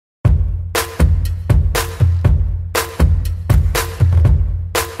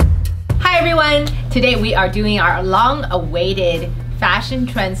Today we are doing our long-awaited Fashion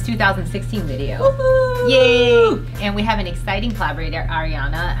Trends 2016 video. Woohoo! Yay! And we have an exciting collaborator,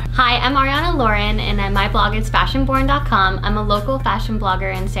 Ariana. Hi, I'm Ariana Lauren, and my blog is FashionBorn.com. I'm a local fashion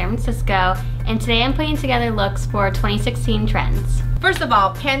blogger in San Francisco, and today I'm putting together looks for 2016 trends. First of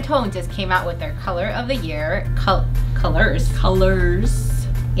all, Pantone just came out with their color of the year, colors.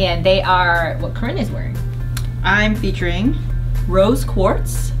 And they are what Corinne is wearing. I'm featuring Rose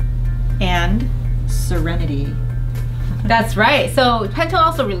Quartz and Serenity. That's right. So Pantone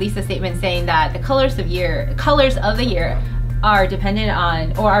also released a statement saying that the colors of the year are dependent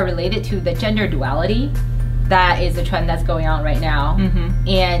on or are related to the gender duality. That is a trend that's going on right now. Mm-hmm.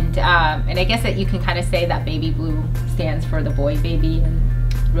 And I guess that you can kind of say that baby blue stands for the boy baby and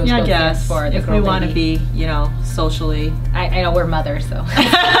rose gold stands for the if girl we want to baby. be, you know, socially. I know we're mothers, so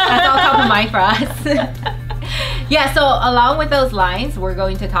that's all top of mind for us. Yeah, so along with those lines, we're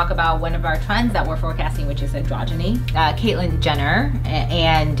going to talk about one of our trends that we're forecasting, which is androgyny. Caitlyn Jenner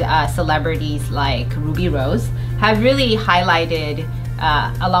and celebrities like Ruby Rose have really highlighted,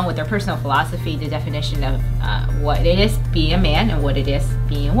 along with their personal philosophy, the definition of what it is being a man and what it is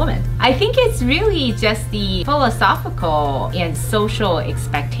being a woman. I think it's really just the philosophical and social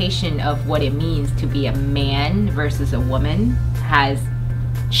expectation of what it means to be a man versus a woman has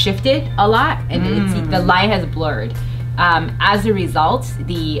shifted a lot, and the line has blurred. As a result,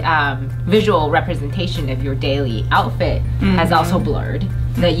 the visual representation of your daily outfit has also blurred.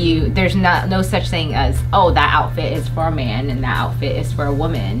 There's no such thing as, oh, that outfit is for a man and that outfit is for a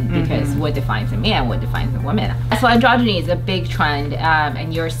woman, because what defines a man, what defines a woman. So androgyny is a big trend,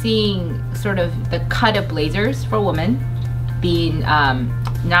 and you're seeing sort of the cut of blazers for women being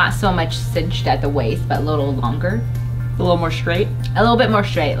not so much cinched at the waist, but a little longer. A little more straight? A little bit more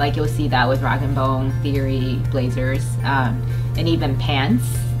straight, like you'll see that with Rag & Bone, Theory, blazers, and even pants.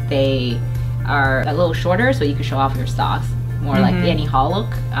 They are a little shorter, so you can show off your socks, more like Annie Hall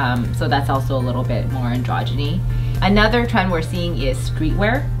look. So that's also a little bit more androgyny. Another trend we're seeing is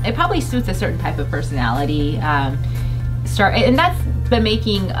streetwear. It probably suits a certain type of personality. And that's been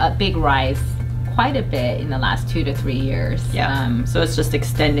making a big rise quite a bit in the last 2 to 3 years. Yeah. So it's just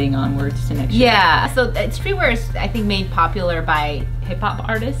extending onwards to next year. Yeah. So streetwear is, I think, made popular by hip hop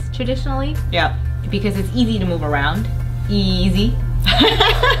artists traditionally. Yeah. Because it's easy to move around, easy,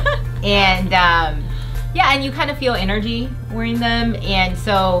 and yeah, and you kind of feel energy wearing them, and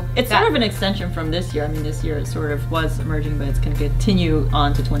so it's sort of an extension from this year. I mean, this year it sort of was emerging, but it's going to continue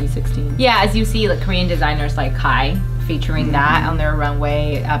on to 2016. Yeah, as you see, like Korean designers like Kai featuring that on their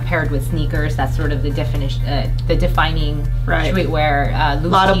runway, paired with sneakers. That's sort of the definition, the defining streetwear. A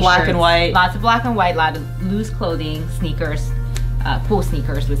lot of black and white. Lots of black and white. A lot of loose clothing, sneakers, cool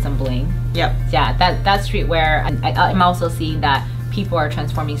sneakers with some bling. Yep. Yeah, that's streetwear. I'm also seeing that people are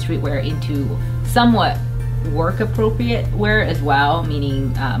transforming streetwear into somewhat work appropriate wear as well,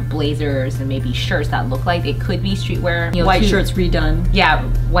 meaning blazers and maybe shirts that look like they could be streetwear. You know, white shirts redone. Yeah,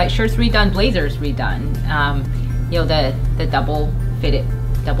 white shirts redone, blazers redone. You know, the double-breasted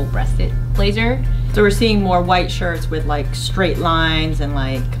blazer. So we're seeing more white shirts with like straight lines and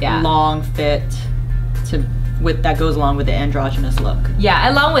like long fit that goes along with the androgynous look.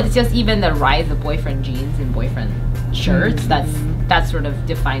 Yeah, along with just even the rise of boyfriend jeans and boyfriend shirts. That's sort of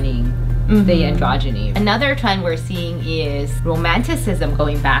defining the androgyny. Another trend we're seeing is romanticism,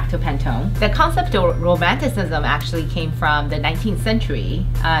 going back to Pantone. The concept of romanticism actually came from the 19th century,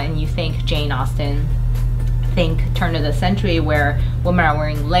 and you think Jane Austen, think turn of the century, where women are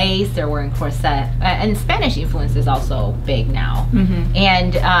wearing lace, they're wearing corset, and Spanish influence is also big now.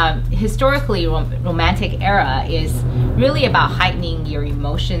 And historically, romantic era is really about heightening your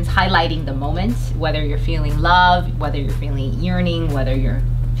emotions, highlighting the moment, whether you're feeling love, whether you're feeling yearning, whether you're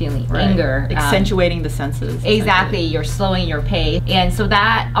feeling anger. Accentuating the senses. Exactly, you're slowing your pace. And so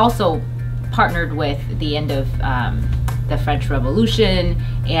that also partnered with the end of the French Revolution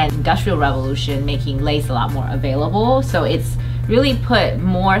and Industrial Revolution, making lace a lot more available. So it's really put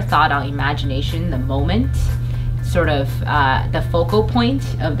more thought on imagination, the moment, sort of the focal point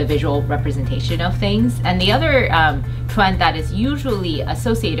of the visual representation of things. And the other trend that is usually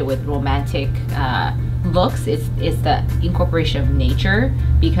associated with romantic looks is the incorporation of nature,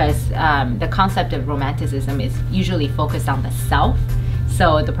 because the concept of romanticism is usually focused on the self.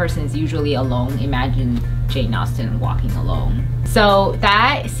 So the person is usually alone. Imagine Jane Austen walking alone. So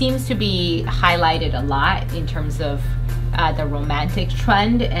that seems to be highlighted a lot in terms of the romantic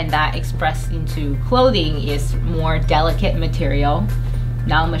trend, and that expressed into clothing is more delicate material,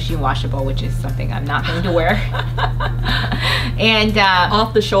 non-machine washable, which is something I'm not going to wear. And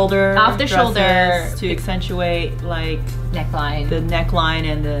off the shoulder to accentuate like neckline, the neckline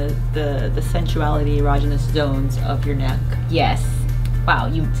and the sensuality, erogenous zones of your neck. Yes. Wow,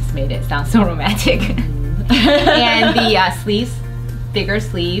 you just made it sound so romantic. And the sleeves, bigger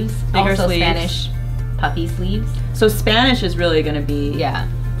sleeves, Spanish puffy sleeves. So Spanish is really going to be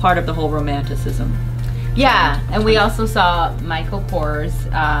part of the whole Romanticism. Yeah, and we also saw Michael Kors,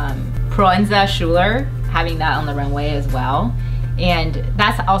 Proenza Schuler having that on the runway as well. And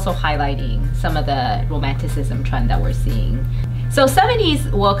that's also highlighting some of the Romanticism trend that we're seeing. So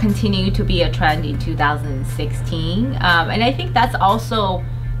 70s will continue to be a trend in 2016. And I think that's also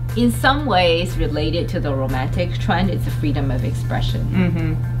in some ways related to the romantic trend. It's a freedom of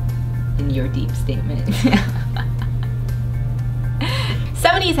expression in your deep statement.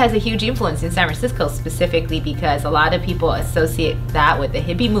 70s has a huge influence in San Francisco specifically because a lot of people associate that with the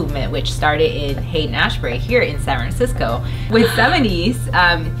hippie movement, which started in Haight-Ashbury here in San Francisco. With 70s,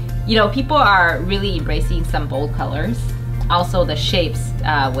 you know, people are really embracing some bold colors. Also the shapes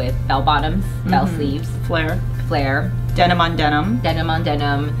with bell bottoms, bell sleeves, flare, denim on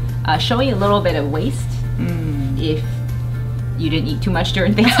denim, showing a little bit of waist if you didn't eat too much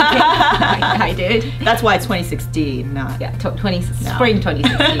during Thanksgiving, like I did. That's why it's 2016, not spring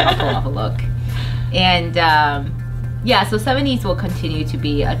 2016. I'll pull off a look. And yeah, so 70s will continue to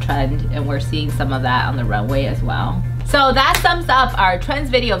be a trend, and we're seeing some of that on the runway as well. So that sums up our trends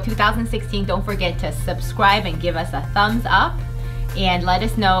video of 2016. Don't forget to subscribe and give us a thumbs up, and let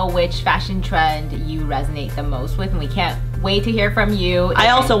us know which fashion trend you resonate the most with, and we can't wait to hear from you. I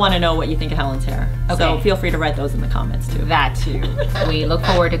also want to know what you think of Helen's hair. Okay. So feel free to write those in the comments too. That too. We look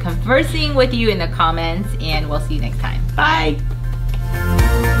forward to conversing with you in the comments, and we'll see you next time. Bye.